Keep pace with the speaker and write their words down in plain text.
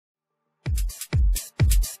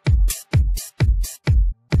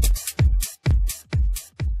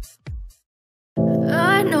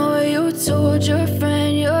told your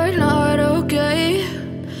friend you're not okay?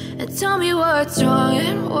 And tell me what's wrong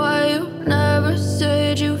and why you never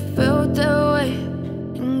said you felt that way.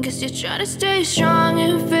 And guess you're trying to stay strong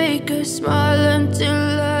and fake a smile until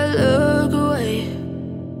I look away.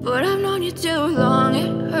 But I've known you too long,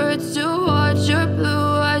 it hurts to watch your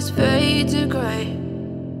blue eyes fade to gray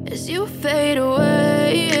as you fade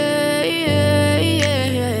away,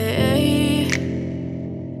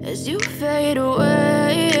 as you fade away.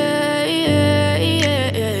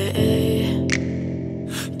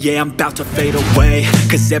 Yeah, I'm about to fade away,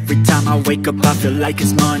 cause every time I wake up I feel like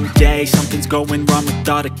it's Monday. Something's going wrong with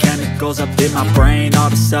all the chemicals up in my brain. All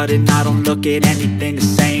of a sudden I don't look at anything the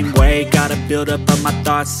same way. Got a buildup of my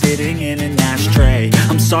thoughts sitting in an ashtray.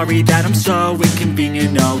 I'm sorry that I'm so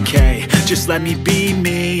inconvenient, okay? Just let me be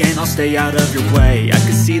me and I'll stay out of your way. I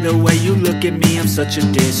can see the way you look at me, I'm such a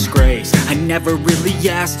disgrace. I never really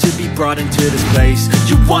asked to be brought into this place.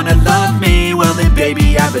 You wanna love me? Well then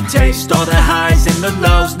baby have a taste. All the highs and the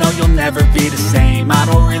lows, no, you'll never be the same. I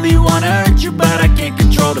don't really wanna hurt you, but I can't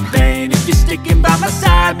control the pain. If you're sticking by my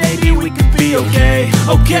side, maybe we could be okay.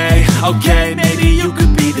 Okay, maybe you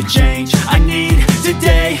could be the change I need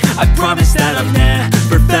today. I promise that I've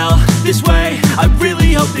never felt this way. I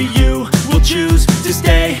really hope that you will choose to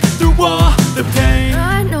stay through all the pain.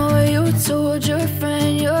 I know you told your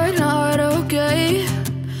friend you're not okay.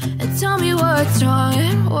 And tell me what's wrong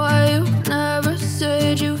and why you never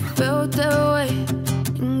said you felt that way.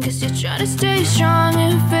 Guess you're trying to stay strong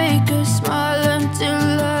and fake a smile until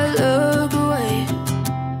I look away.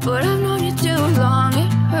 But I've known you too long,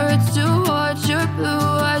 it hurts to watch your blue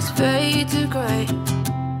eyes fade to gray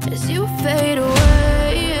as you fade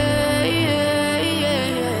away,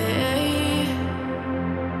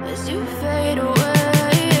 as you fade